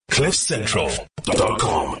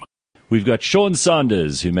CliffCentral.com. We've got Sean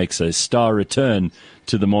Sanders, who makes a star return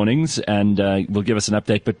to the mornings and will give us an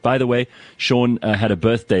update. But by the way, Sean had a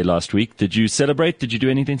birthday last week. Did you celebrate? Did you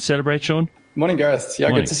do anything to celebrate, Sean? Morning, Gareth. Yeah,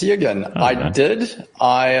 Morning. Good to see you again. I did.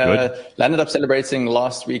 I landed up celebrating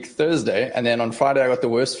last week, Thursday, and then on Friday I got the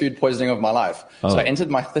worst food poisoning of my life. So I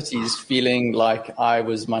entered my 30s feeling like I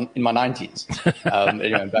was in my 90s.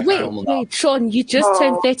 Anyway, back to normal now. Wait, Sean, you just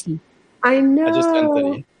turned 30. I know. I just turned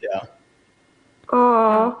 30, yeah.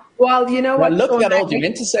 Oh, well, you know what? Look that old. You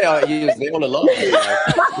meant to say you was there all along.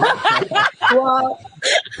 Well,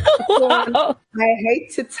 I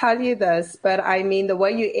hate to tell you this, but I mean, the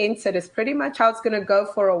way you entered is pretty much how it's going to go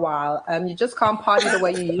for a while. You just can't party the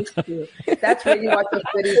way you used to. That's really what the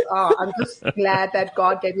 30s are. I'm just glad that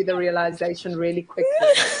God gave you the realization really quickly.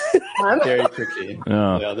 Very quickly.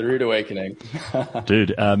 Yeah, the rude awakening.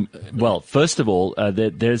 Dude, well, first of all,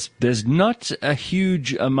 there's not a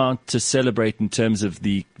huge amount to celebrate in terms of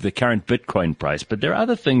the current Bitcoin price, but there are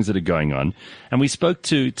other things that are going on. And we spoke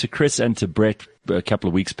to Chris and to Brett a couple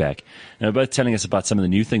of weeks back. And they're both telling us about some of the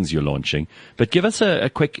new things you're launching. But give us a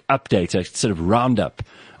quick update, a sort of roundup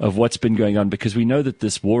of what's been going on, because we know that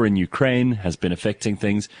this war in Ukraine has been affecting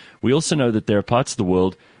things. We also know that there are parts of the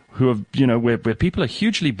world who have, where people are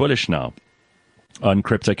hugely bullish now on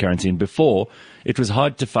cryptocurrency. And before, it was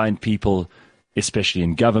hard to find people, especially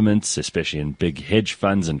in governments, especially in big hedge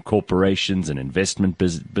funds and corporations and investment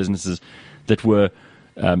businesses, that were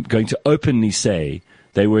going to openly say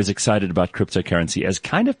they were as excited about cryptocurrency as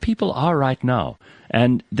kind of people are right now.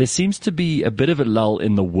 And there seems to be a bit of a lull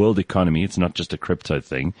in the world economy. It's not just a crypto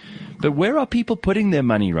thing. But where are people putting their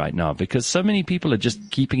money right now? Because so many people are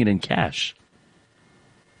just keeping it in cash.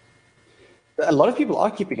 A lot of people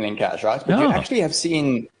are keeping it in cash, right? But you actually have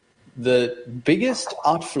seen the biggest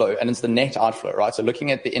outflow, and it's the net outflow, right? So looking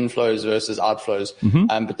at the inflows versus outflows,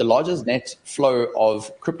 but the largest net flow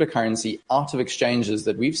of cryptocurrency out of exchanges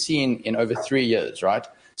that we've seen in over 3 years, right?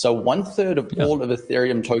 So 1/3 of all of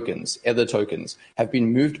Ethereum tokens, Ether tokens, have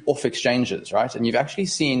been moved off exchanges, right? And you've actually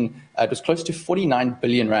seen it was close to 49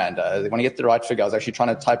 billion rand. When I get the right figure, I was actually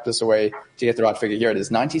trying to type this away to get the right figure. Here it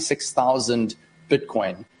is, 96,000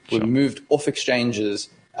 Bitcoin were moved off exchanges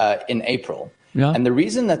in April. Yeah. And the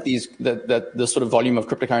reason that the sort of volume of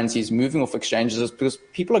cryptocurrency is moving off exchanges is because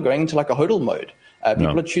people are going into like a hodl mode.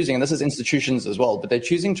 People are choosing, and this is institutions as well, but they're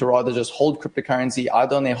choosing to rather just hold cryptocurrency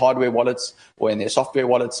either on their hardware wallets or in their software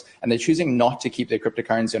wallets, and they're choosing not to keep their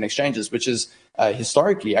cryptocurrency on exchanges, which has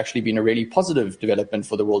historically actually been a really positive development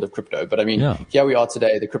for the world of crypto. But I mean, here we are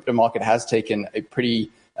today. The crypto market has taken a pretty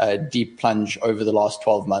deep plunge over the last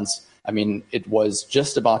 12 months. I mean, it was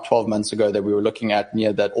just about 12 months ago that we were looking at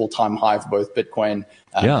near that all-time high for both Bitcoin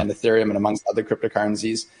and Ethereum and amongst other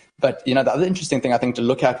cryptocurrencies. But, the other interesting thing I think to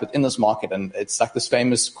look at within this market, and it's like this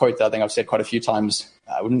famous quote that I think I've said quite a few times.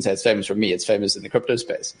 I wouldn't say it's famous from me. It's famous in the crypto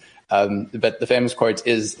space. But the famous quote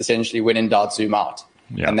is essentially, when in doubt, zoom out.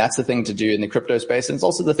 Yeah. And that's the thing to do in the crypto space. And it's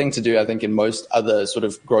also the thing to do, I think, in most other sort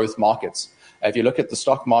of growth markets. If you look at the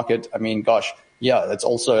stock market, I mean, gosh, it's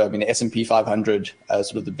also, the S&P 500,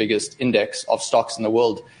 sort of the biggest index of stocks in the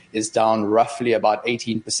world, is down roughly about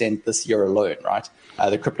 18% this year alone, right?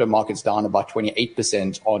 The crypto market's down about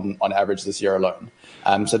 28% on average this year alone.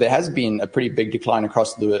 So there has been a pretty big decline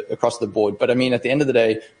across the board. But I mean, at the end of the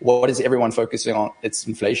day, what is everyone focusing on? It's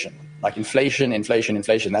inflation. Like inflation.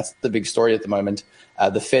 That's the big story at the moment.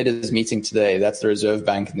 The Fed is meeting today. That's the Reserve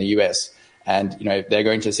Bank in the US. And, they're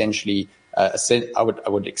going to essentially I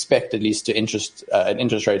would expect at least an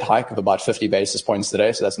interest rate hike of about 50 basis points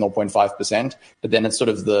today. So that's 0.5%. But then it's sort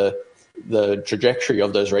of the trajectory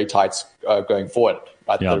of those rate hikes going forward.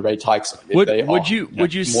 Right? Yeah. The rate hikes. Would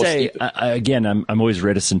you say again? I'm always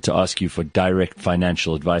reticent to ask you for direct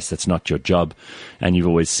financial advice. That's not your job, and you've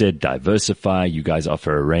always said diversify. You guys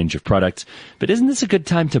offer a range of products, but isn't this a good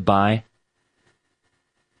time to buy?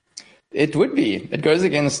 It would be. It goes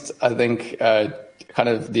against, I think, kind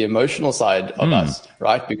of the emotional side of us,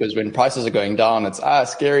 right? Because when prices are going down, it's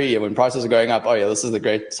scary. And when prices are going up, this is the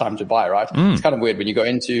great time to buy, right? It's kind of weird when you go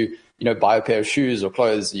into, buy a pair of shoes or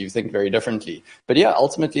clothes, you think very differently. But yeah,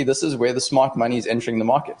 ultimately, this is where the smart money is entering the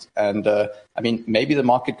market. And maybe the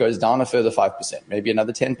market goes down a further 5%, maybe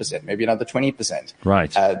another 10%, maybe another 20%.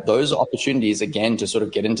 Right. Those opportunities, again, to sort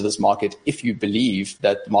of get into this market if you believe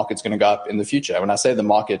that the market's going to go up in the future. When I say the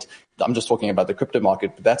market, I'm just talking about the crypto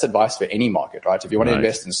market, but that's advice for any market, right? If you want to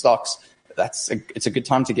invest in stocks, it's a good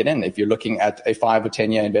time to get in if you're looking at a 5 or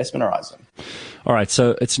 10 year investment horizon. All right,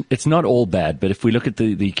 so it's not all bad, but if we look at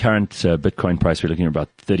the current Bitcoin price, we're looking at about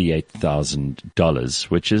 $38,000,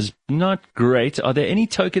 which is not great. Are there any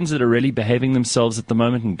tokens that are really behaving themselves at the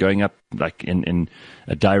moment and going up like in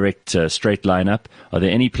a direct straight line up? Are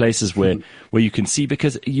there any places where you can see,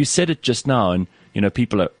 because you said it just now, and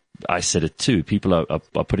people are, I said it too, people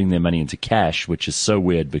are putting their money into cash, which is so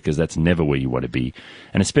weird because that's never where you want to be.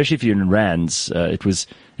 And especially if you're in rands, it was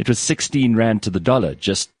 16 rand to the dollar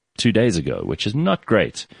just 2 days ago, which is not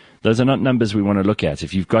great. Those are not numbers we want to look at.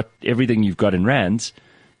 If you've got everything you've got in rands,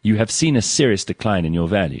 you have seen a serious decline in your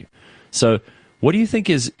value. So what do you think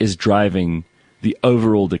is driving the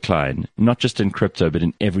overall decline, not just in crypto, but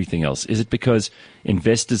in everything else? Is it because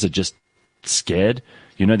investors are just scared?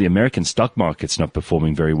 The American stock market's not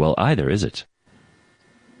performing very well either, is it?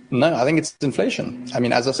 No, I think it's inflation. I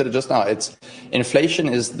mean, as I said it just now, inflation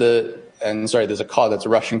is sorry, there's a car that's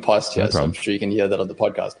rushing past here, so I'm sure you can hear that on the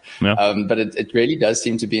podcast. Yeah. But it really does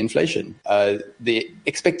seem to be inflation. The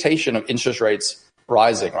expectation of interest rates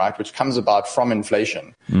rising, right, which comes about from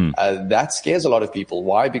inflation, that scares a lot of people.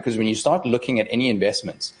 Why? Because when you start looking at any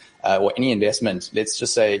investments, or any investment, let's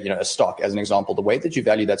just say, a stock as an example, the way that you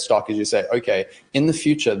value that stock is you say, okay, in the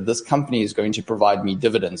future, this company is going to provide me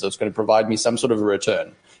dividends. It's going to provide me some sort of a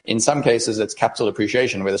return. In some cases, it's capital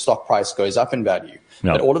appreciation where the stock price goes up in value.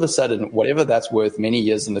 No. But all of a sudden, whatever that's worth many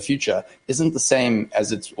years in the future isn't the same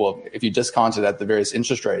as if you discount it at the various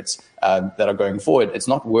interest rates that are going forward, it's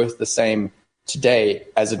not worth the same today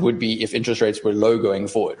as it would be if interest rates were low going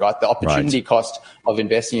forward, right? The opportunity cost of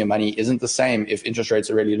investing your money isn't the same if interest rates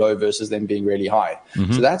are really low versus them being really high.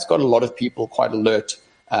 Mm-hmm. So that's got a lot of people quite alert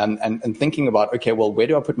and thinking about, okay, well, where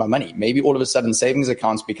do I put my money? Maybe all of a sudden savings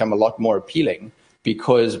accounts become a lot more appealing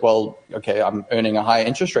because, well, okay, I'm earning a higher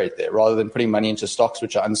interest rate there rather than putting money into stocks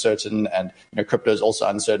which are uncertain and crypto is also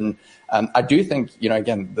uncertain. I do think,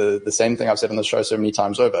 again, the same thing I've said on the show so many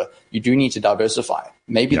times over, you do need to diversify.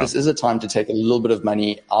 Maybe this is a time to take a little bit of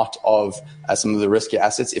money out of some of the riskier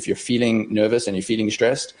assets. If you're feeling nervous and you're feeling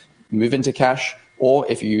stressed, move into cash. Or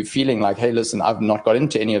if you're feeling like, hey, listen, I've not got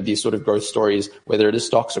into any of these sort of growth stories, whether it is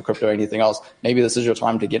stocks or crypto or anything else, maybe this is your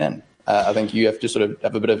time to get in. I think you have to sort of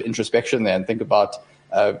have a bit of introspection there and think about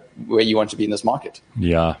where you want to be in this market.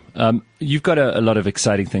 Yeah. You've got a lot of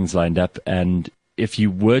exciting things lined up. And if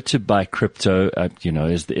you were to buy crypto,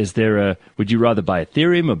 is there would you rather buy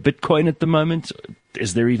Ethereum or Bitcoin at the moment?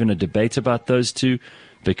 Is there even a debate about those two?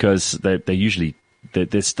 Because they're usually,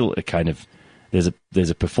 there's still a kind of, there's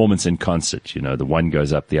a performance in concert. The one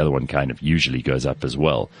goes up, the other one kind of usually goes up as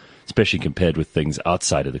well, especially compared with things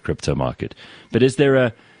outside of the crypto market. But is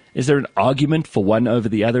there an argument for one over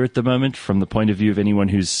the other at the moment from the point of view of anyone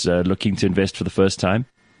who's looking to invest for the first time?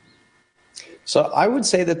 So I would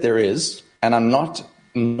say that there is, and I'm not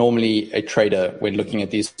normally a trader when looking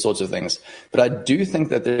at these sorts of things, but I do think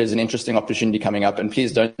that there is an interesting opportunity coming up, and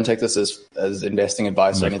please don't take this as investing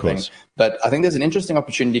advice or anything, but I think there's an interesting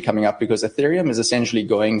opportunity coming up because Ethereum is essentially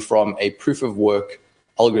going from a proof of work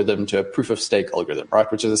algorithm to a proof of stake algorithm,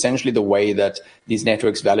 right? Which is essentially the way that these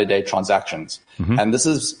networks validate transactions. Mm-hmm. And this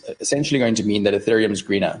is essentially going to mean that Ethereum is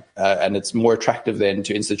greener and it's more attractive then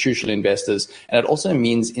to institutional investors. And it also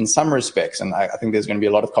means in some respects, and I think there's going to be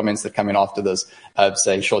a lot of comments that come in after this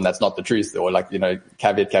saying, Sean, that's not the truth, or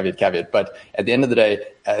caveat. But at the end of the day,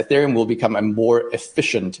 Ethereum will become a more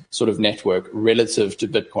efficient sort of network relative to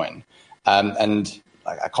Bitcoin. And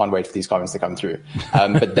I can't wait for these comments to come through.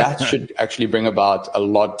 But that should actually bring about a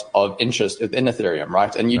lot of interest within Ethereum,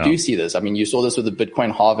 right? And you do see this. I mean, you saw this with the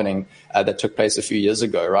Bitcoin halvening that took place a few years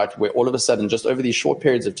ago, right? Where all of a sudden, just over these short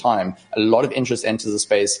periods of time, a lot of interest enters the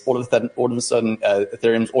space. All of a sudden,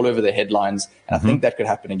 Ethereum's all over the headlines. And I think that could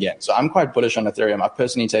happen again. So I'm quite bullish on Ethereum. I've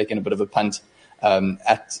personally taken a bit of a punt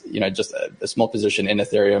at just a small position in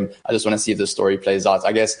Ethereum. I just want to see if the story plays out.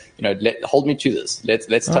 I guess hold me to this.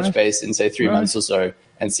 Let's touch base in say 3 months or so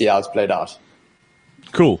and see how it's played out.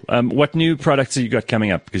 Cool. What new products have you got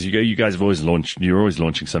coming up? Because you guys have always you're always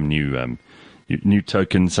launching some new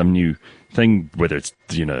token, some new thing. Whether it's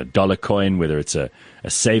a dollar coin, whether it's a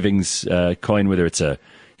savings coin, whether it's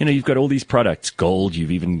you've got all these products, gold. You've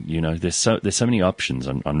even there's so many options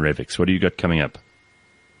on Revix. What do you got coming up?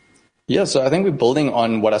 Yeah, so I think we're building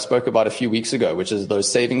on what I spoke about a few weeks ago, which is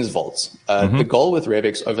those savings vaults. The goal with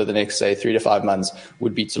Revix over the next, say, 3 to 5 months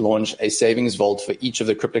would be to launch a savings vault for each of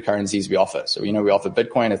the cryptocurrencies we offer. So, we offer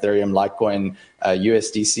Bitcoin, Ethereum, Litecoin,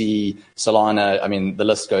 USDC, Solana. I mean, the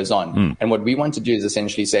list goes on. And what we want to do is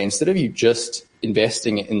essentially say, instead of you just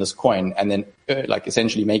investing in this coin and then like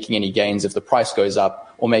essentially making any gains if the price goes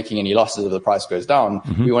up or making any losses if the price goes down.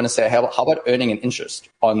 We want to say, how about earning an interest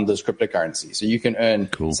on those cryptocurrencies? So you can earn,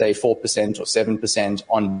 say, 4% or 7%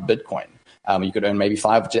 on Bitcoin. You could earn maybe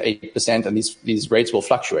 5 to 8%, and these rates will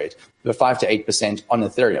fluctuate, but 5 to 8% on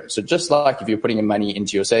Ethereum. So just like if you're putting your money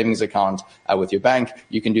into your savings account with your bank,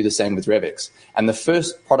 you can do the same with Revix. And the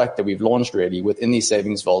first product that we've launched really within these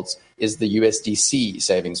savings vaults is the USDC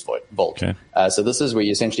savings vault. Okay. So this is where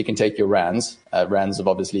you essentially can take your rands. Rands have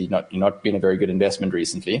obviously not been a very good investment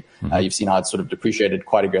recently. You've seen how it's sort of depreciated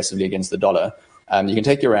quite aggressively against the dollar. You can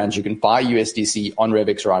take your rands, you can buy USDC on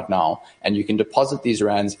Revix right now, and you can deposit these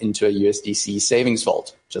rands into a USDC savings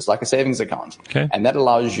vault, just like a savings account. Okay. And that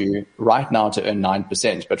allows you right now to earn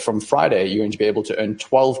 9%. But from Friday, you're going to be able to earn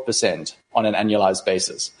 12% on an annualized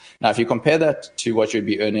basis. Now, if you compare that to what you'd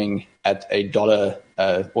be earning at a dollar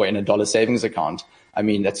or in a dollar savings account, I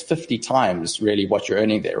mean, that's 50 times really what you're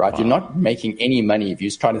earning there, right? Wow. You're not making any money if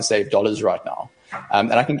you're trying to save dollars right now.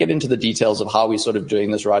 And I can get into the details of how we're sort of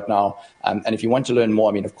doing this right now. And if you want to learn more,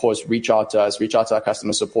 I mean, of course, reach out to us, reach out to our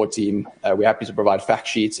customer support team. We're happy to provide fact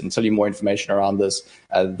sheets and tell you more information around this.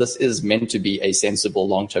 This is meant to be a sensible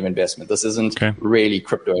long-term investment. This isn't really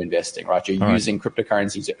crypto investing, right? You're using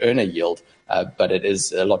cryptocurrency to earn a yield, but it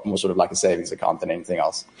is a lot more sort of like a savings account than anything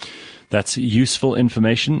else. That's useful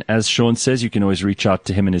information. As Sean says, you can always reach out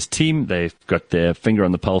to him and his team. They've got their finger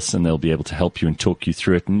on the pulse and they'll be able to help you and talk you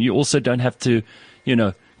through it. And you also don't have to,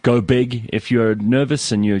 go big if you're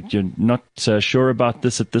nervous and you're not sure about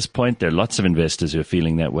this at this point. There are lots of investors who are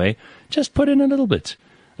feeling that way. Just put in a little bit.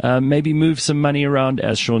 Maybe move some money around.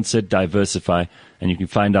 As Sean said, diversify. And you can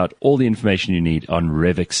find out all the information you need on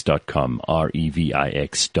Revix.com,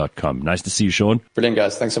 Revix.com. Nice to see you, Sean. Brilliant,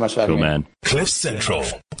 guys. Thanks so much for having me. Cool, man.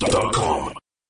 CliffCentral.com